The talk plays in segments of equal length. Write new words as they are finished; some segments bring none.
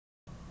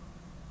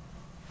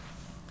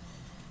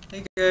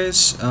Hey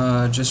guys,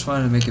 just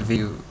wanted to make a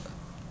video.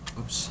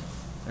 Oops,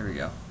 there we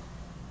go.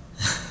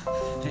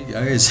 Hey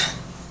guys,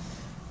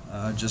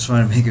 just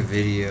wanted to make a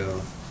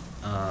video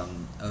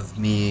of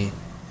me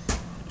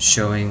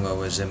showing what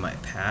was in my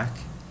pack.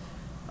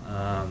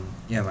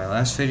 Yeah, my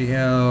last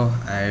video,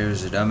 I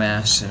was a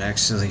dumbass and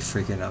accidentally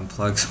freaking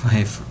unplugged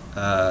my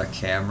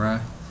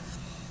camera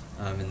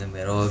in the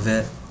middle of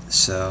it,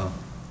 so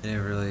it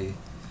didn't really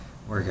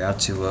work out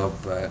too well,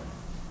 but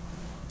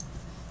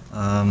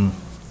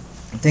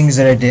things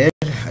that I did,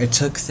 I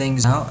took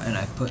things out and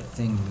I put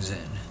things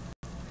in.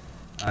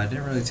 I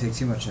didn't really take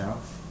too much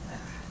out.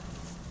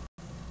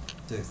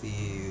 Took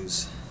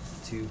these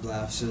two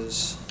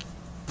glasses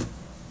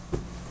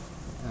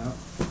out,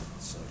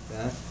 just like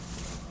that.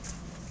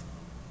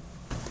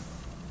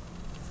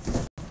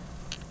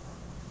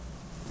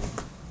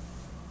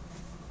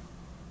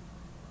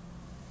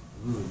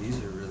 Ooh,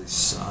 these are really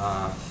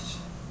soft.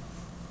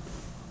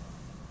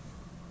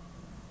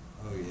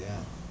 Oh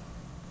yeah.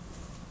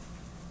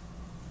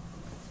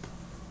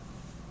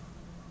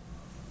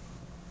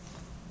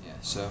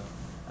 So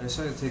I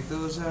decided to take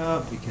those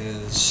out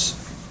because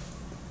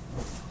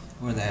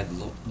they had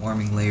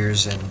warming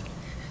layers and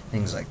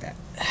things like that.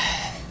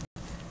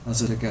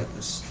 Also took out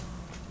this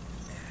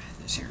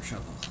here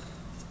shovel.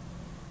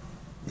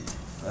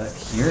 But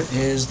here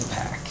is the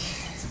pack,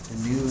 the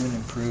new and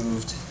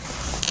improved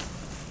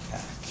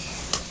pack.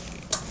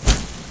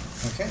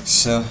 Okay,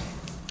 so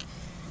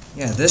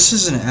yeah, this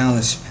is an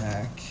Alice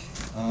pack.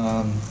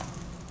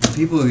 The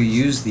people who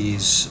use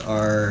these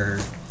are,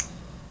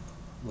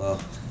 well,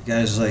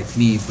 guys like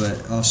me,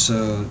 but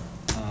also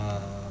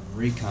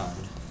recon,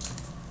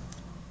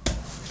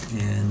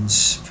 and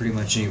pretty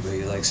much anybody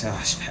who likes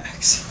Alice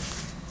packs.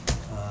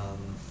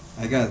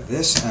 I got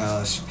this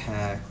Alice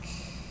pack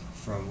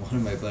from one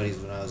of my buddies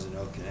when I was in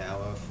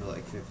Okinawa for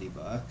like $50,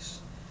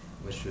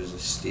 which was a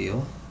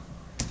steal.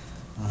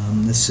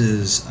 This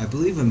is, I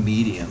believe, a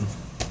medium.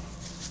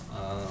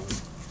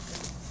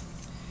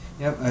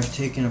 Yep, I've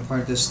taken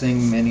apart this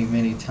thing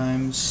many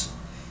times.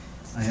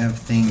 I have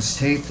things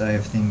taped, I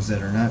have things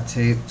that are not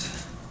taped.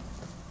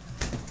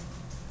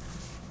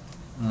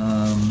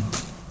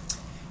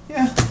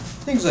 Yeah,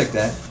 things like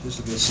that, just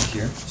a bit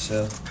secure.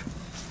 So,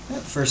 yeah,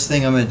 first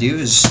thing I'm going to do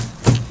is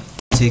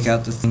take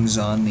out the things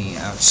on the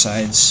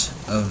outsides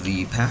of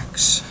the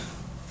packs.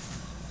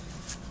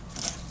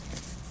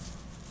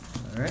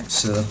 Alright,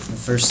 so the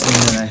first thing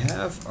that I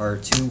have are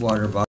 2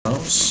 water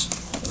bottles.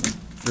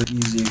 They're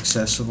easy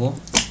accessible.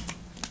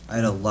 I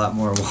had a lot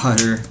more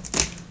water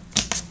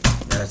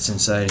that's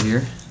inside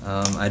here.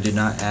 I did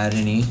not add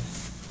any,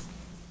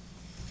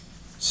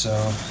 so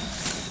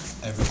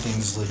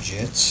everything's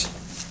legit.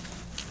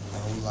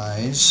 No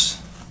lies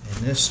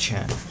in this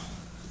channel.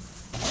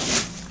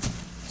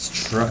 It's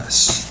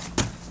trust.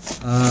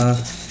 Yeah,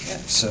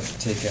 so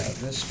take out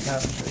this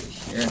pouch right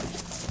here.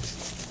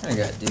 I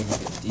gotta dig a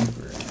bit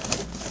deeper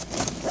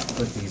and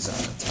put these on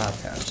the top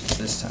pouches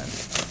this time.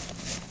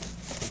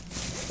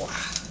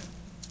 Wow.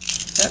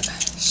 Yep.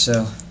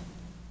 So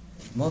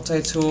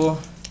multi-tool,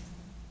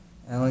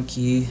 Allen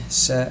key,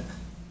 set,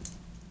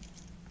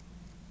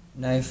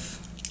 knife,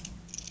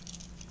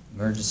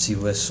 emergency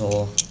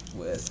whistle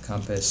with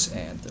compass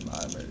and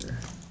thermometer,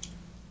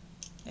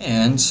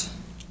 and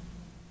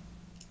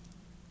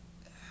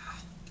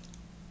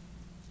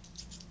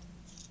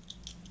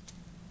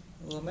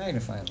a little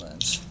magnifying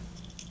lens.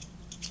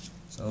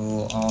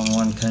 So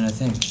all-in-one kind of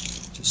thing,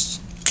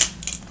 just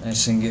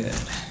nice and good.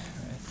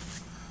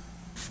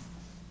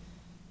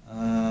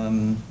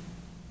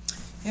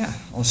 Yeah,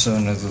 also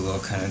another little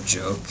kind of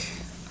joke.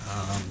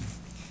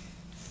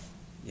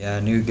 Yeah,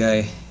 a new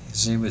guy,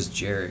 his name was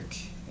Jarek,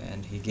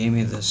 and he gave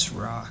me this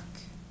rock.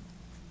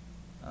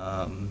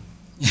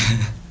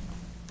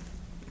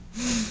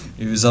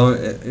 It was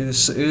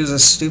a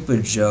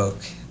stupid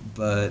joke,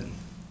 but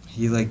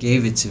he like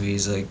gave it to me.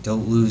 He's like,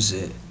 "Don't lose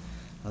it."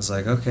 I was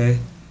like, "Okay."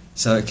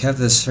 So I kept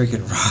this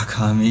freaking rock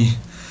on me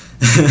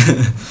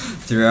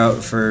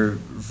throughout for a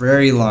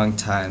very long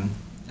time,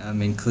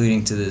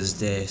 including to this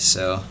day.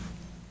 So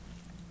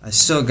I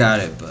still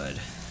got it, bud.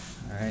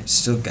 Alright,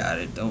 still got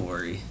it. Don't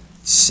worry.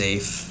 It's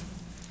safe.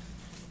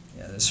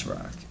 Yeah, this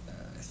rock.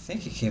 I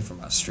think it came from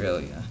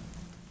Australia.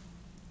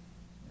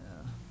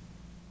 Yeah.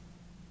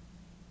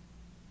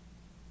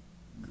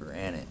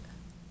 Granite.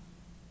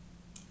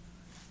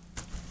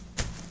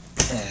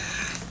 Yeah.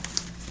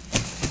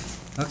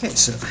 Okay,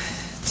 so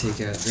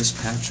take out this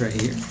pouch right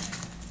here.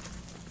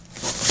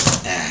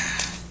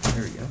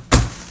 There we go.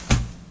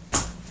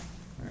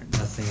 Alright,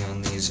 nothing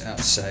on these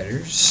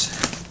outsiders.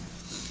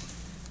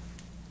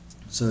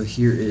 So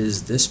here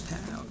is this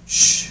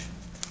pouch,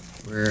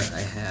 where I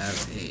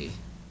have a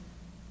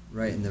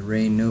Write in the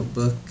Rain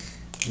notebook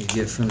you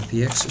get from the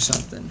PX or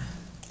something.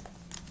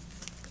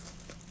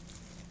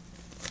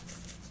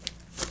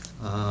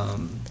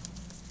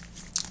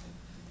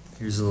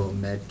 Here's a little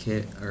med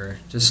kit, or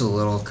just a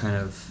little kind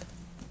of,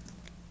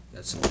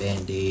 got some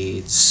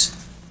band-aids.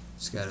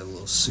 It's got a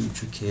little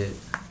suture kit.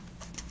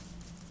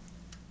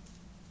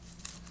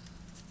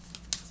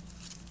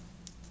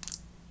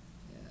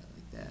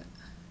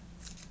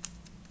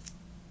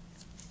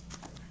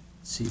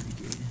 see if you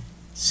can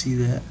see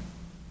that.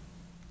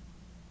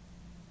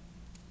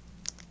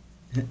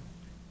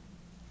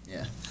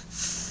 Yeah.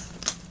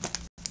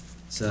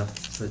 So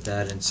put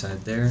that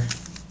inside there.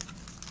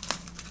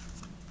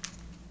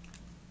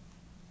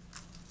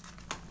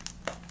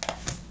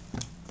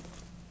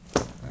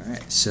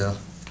 Alright, so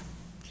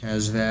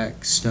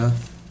Kazvac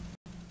stuff.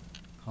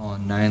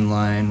 Calling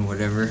 9-line,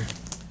 whatever.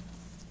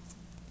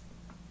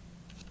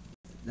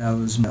 That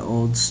was my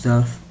old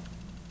stuff.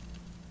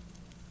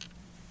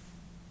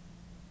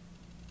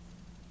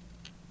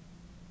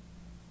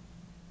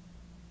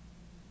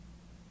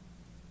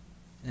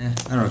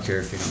 I don't care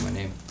if you know my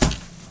name.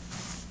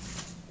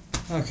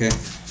 Okay,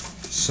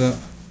 so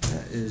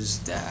that is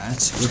that.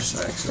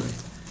 Oops, actually,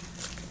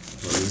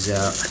 pull these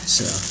out.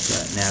 So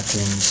got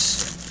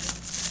napkins,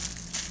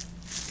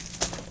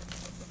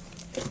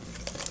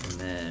 and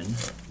then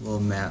a little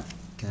map,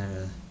 kind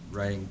of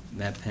writing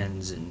map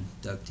pens and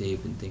duct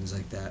tape and things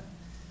like that.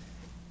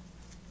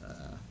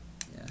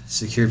 Yeah,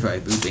 secured by a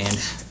boot band.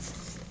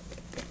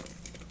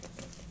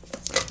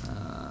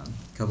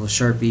 A couple of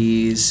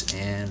Sharpies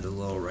and a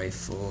little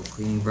rifle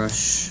cleaning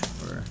brush,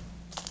 or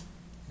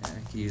yeah,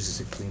 I can use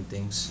it to clean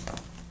things.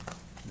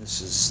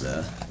 This is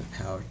the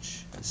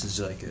pouch. This is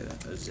like a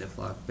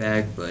Ziploc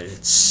bag, but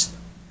it's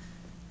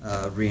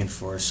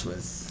reinforced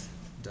with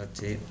duct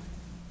tape.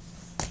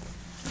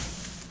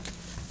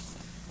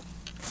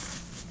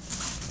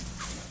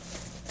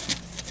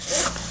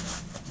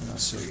 What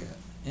else do we got?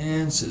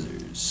 And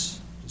scissors.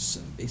 Just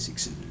some basic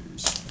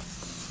scissors.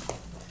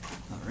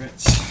 Alright,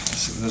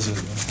 so those are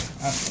the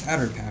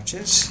outer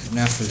pouches.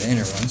 Now for the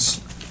inner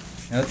ones.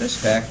 Now with this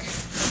pack,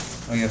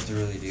 all you have to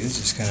really do is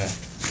just kind of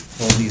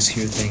pull these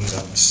here things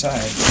on the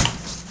side.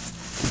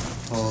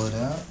 Pull it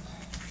out.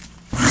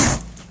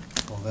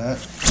 Pull that.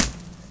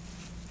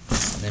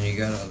 And then you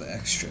got all the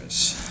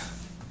extras.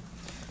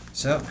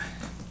 So,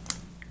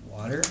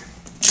 water.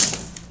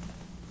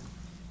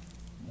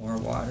 More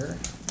water.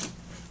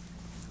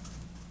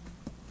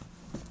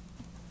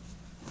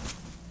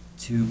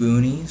 2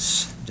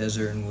 boonies,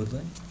 desert and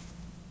woodland.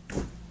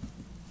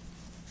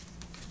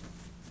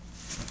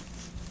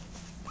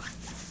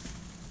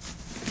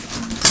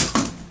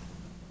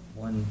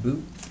 One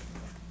boot.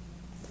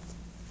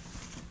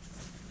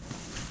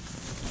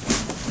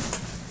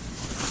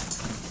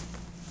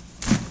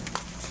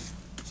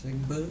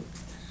 Second boot.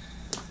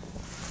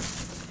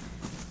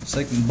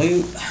 Second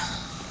boot.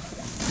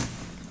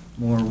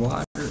 More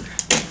water.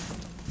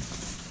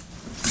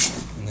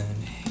 And then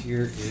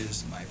here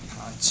is my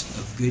pots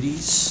of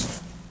goodies.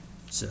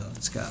 So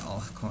it's got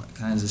all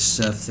kinds of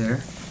stuff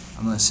there.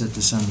 I'm going to set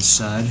this on the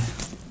side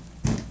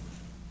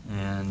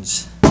and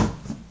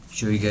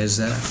show you guys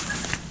that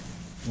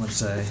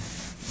once I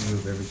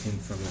remove everything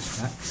from this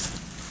pack.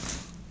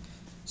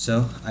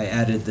 So I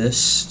added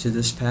this to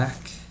this pack.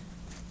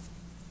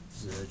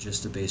 This is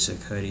just a basic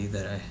hoodie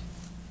that I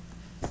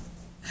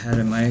had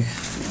in my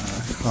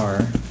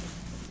car.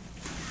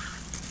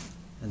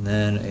 And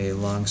then a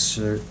long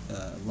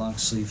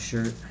sleeve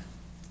shirt.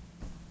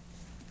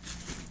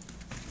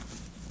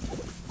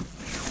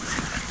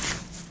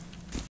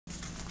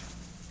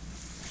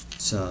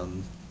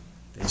 Some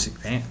basic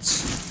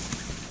pants.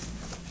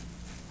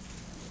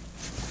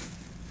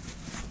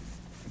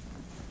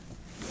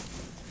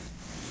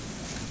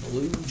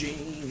 Blue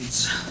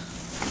jeans.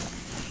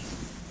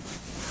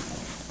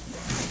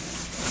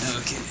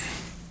 Okay.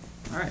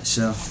 Alright,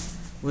 so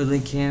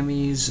woodland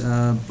camis,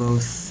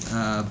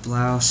 both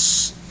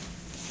blouse,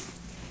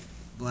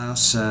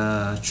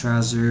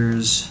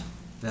 trousers,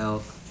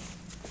 belt.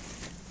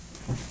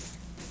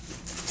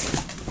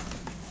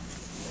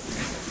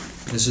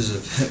 This is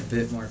a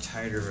bit more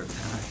tighter of a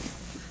pack.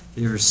 If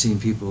you ever seen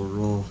people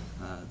roll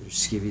their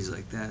skivvies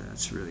like that,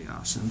 that's really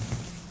awesome.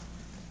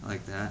 I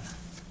like that.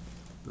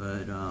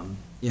 But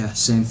yeah,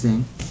 same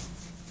thing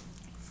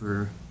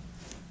for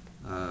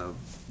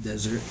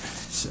desert.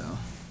 So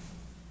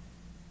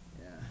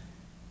yeah,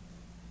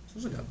 it's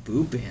also got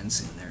boot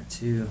bands in there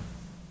too.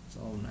 It's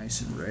all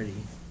nice and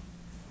ready.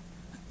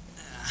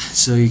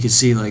 So you can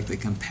see like the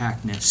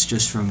compactness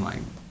just from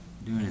like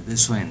doing it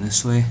this way and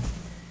this way.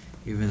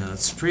 Even though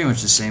it's pretty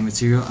much the same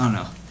material. I don't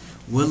know.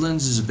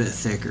 Woodlands is a bit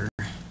thicker.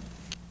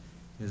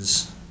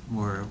 It's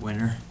more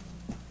winter.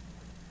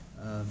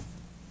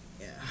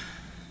 Yeah.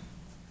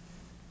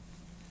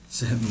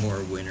 Said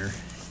more winter.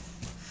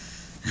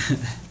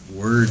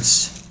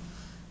 Words.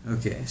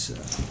 Okay, so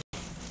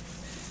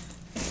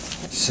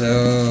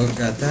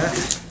got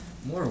that.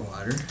 More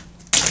water.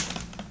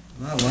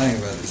 I'm not lying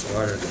about this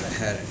water that I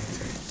had in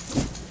here.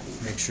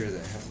 Make sure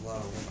that I have a lot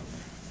of water.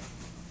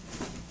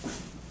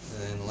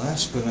 And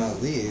last but not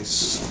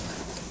least,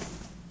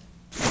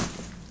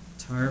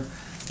 tarp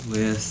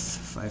with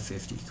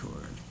 550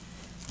 cord.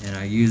 And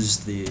I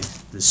used the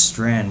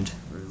strand,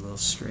 or the little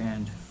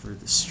strand, for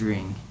the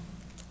string.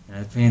 And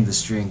I painted the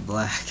string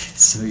black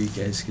so you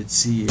guys could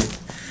see it.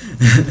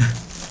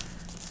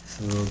 It's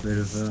a little bit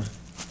of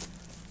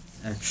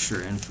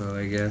extra info,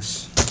 I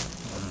guess. I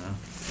don't know.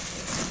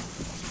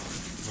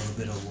 A little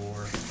bit of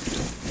lore.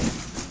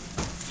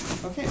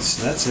 Okay,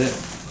 so that's it.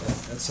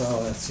 That's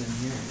all that's in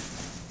here.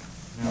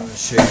 Now I'm going to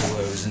show you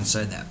what was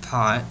inside that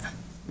pot.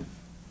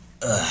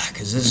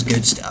 Because this is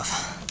good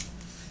stuff.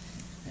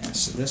 Yeah,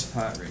 so this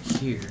pot right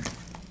here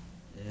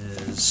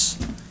is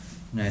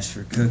nice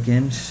for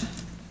cooking,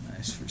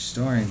 nice for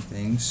storing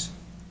things.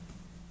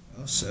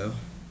 Also,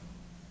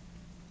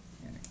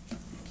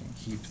 can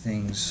keep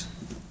things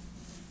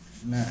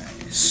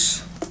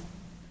nice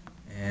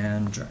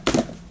and dry.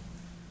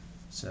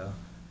 So,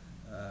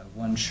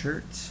 one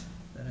shirt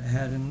that I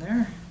had in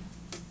there,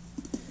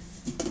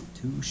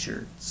 2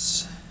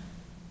 shirts.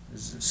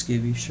 This is a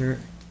skivvy shirt.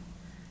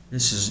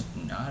 This is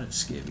not a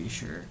skivvy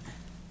shirt.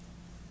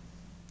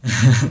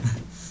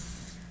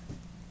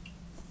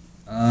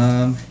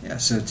 Yeah,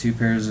 so 2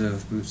 pairs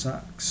of boot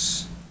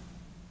socks.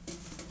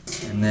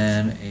 And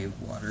then a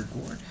water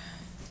gourd.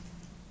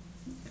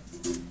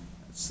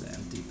 That's the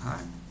empty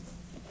pot.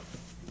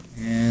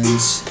 And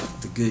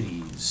the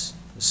goodies.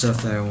 The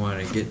stuff that I want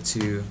to get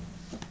to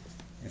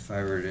if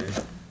I were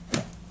to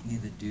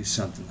either do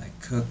something like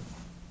cook,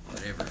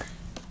 whatever.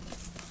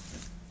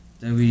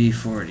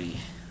 WD-40.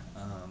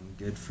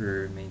 Good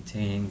for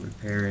maintaining,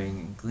 repairing,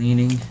 and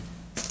cleaning.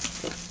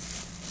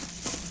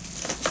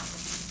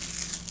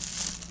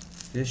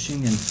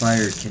 Fishing and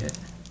fire kit.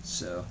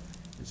 So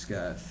it's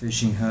got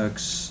fishing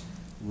hooks,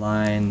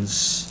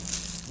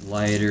 lines,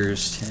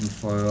 lighters,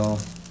 tinfoil,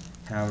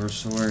 power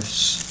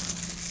source.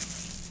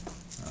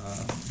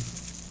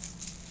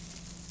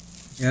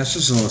 Yeah, it's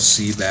just a little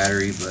C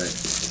battery, but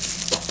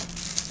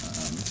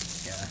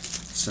yeah,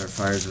 start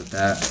fires with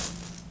that.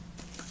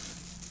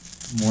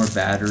 More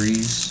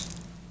batteries.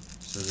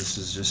 So this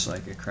is just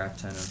like a crap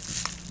ton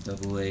of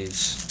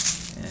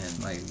AA's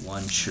and like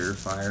one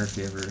surefire if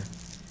you ever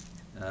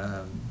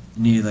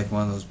need like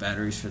one of those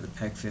batteries for the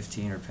PEC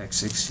 15 or PEC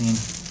 16.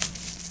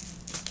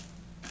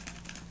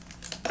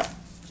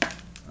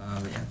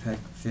 Yeah, PEC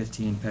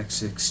 15, PEC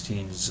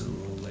 16 is a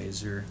little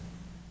laser,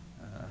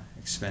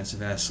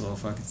 expensive ass little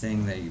fucking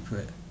thing that you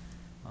put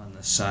on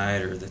the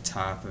side or the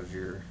top of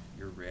your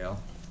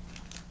rail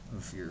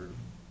of your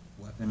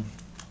weapon.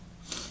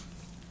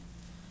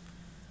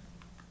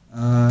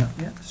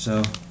 Yeah,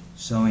 so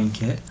sewing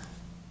kit.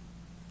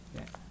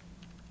 Yeah,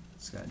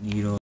 it's got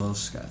needles,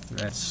 it's got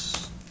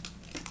threads,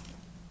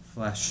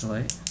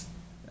 flashlight,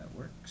 that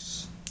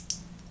works.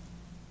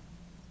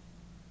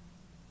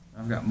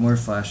 I've got more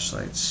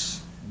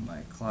flashlights in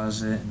my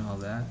closet and all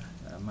that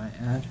I might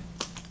add.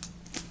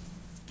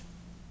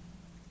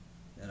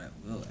 That I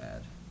will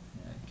add.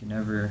 Yeah, I can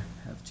never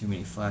have too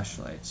many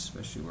flashlights,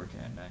 especially working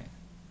at night.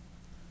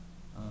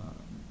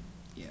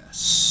 Yeah,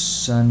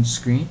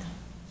 sunscreen.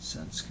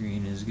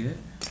 Sunscreen is good.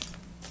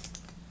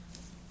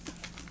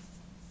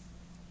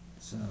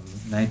 Some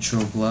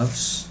nitrile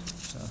gloves,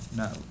 so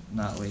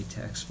not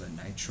latex but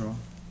nitrile,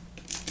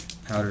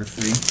 powder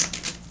free.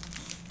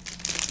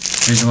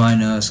 The reason why I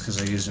know is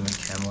because I use them in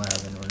chem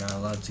lab and we're not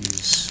allowed to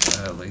use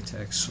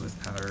latex with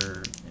powder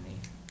or any.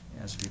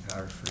 It has to be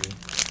powder free.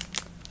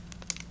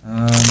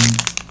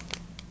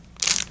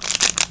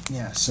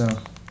 Yeah, so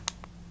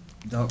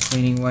adult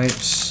cleaning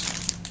wipes.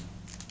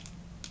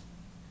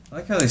 I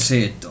like how they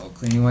say adult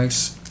cleaning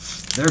wipes.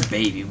 They're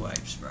baby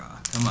wipes, bro.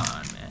 Come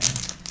on, man.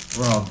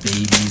 We're all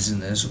babies in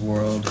this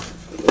world.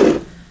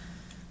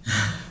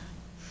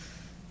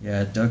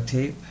 Yeah, duct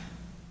tape.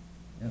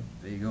 Yep,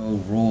 big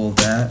old roll of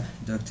that.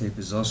 Duct tape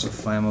is also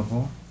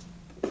flammable,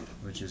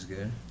 which is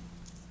good.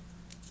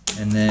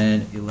 And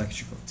then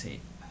electrical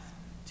tape.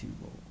 2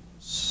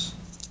 rolls.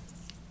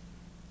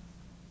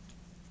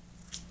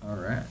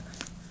 Alright.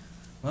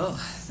 Well,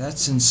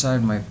 that's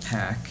inside my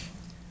pack.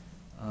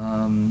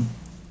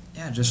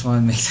 Yeah, I just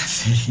wanted to make that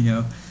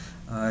video.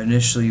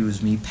 Initially it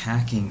was me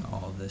packing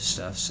all this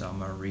stuff, so I'm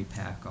going to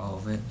repack all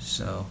of it.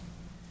 So,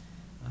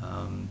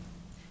 yeah.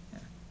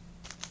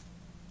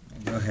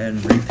 Go ahead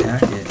and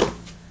repack it.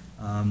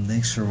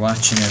 Thanks for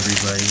watching,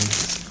 everybody.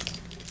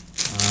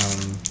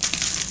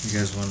 You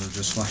guys want to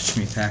just watch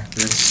me pack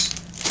this?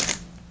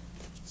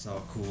 It's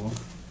all cool.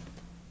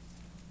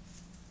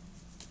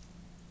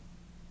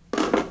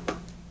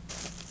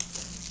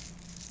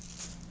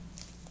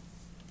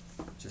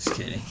 Just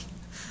kidding.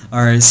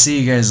 Alright, see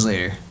you guys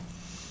later.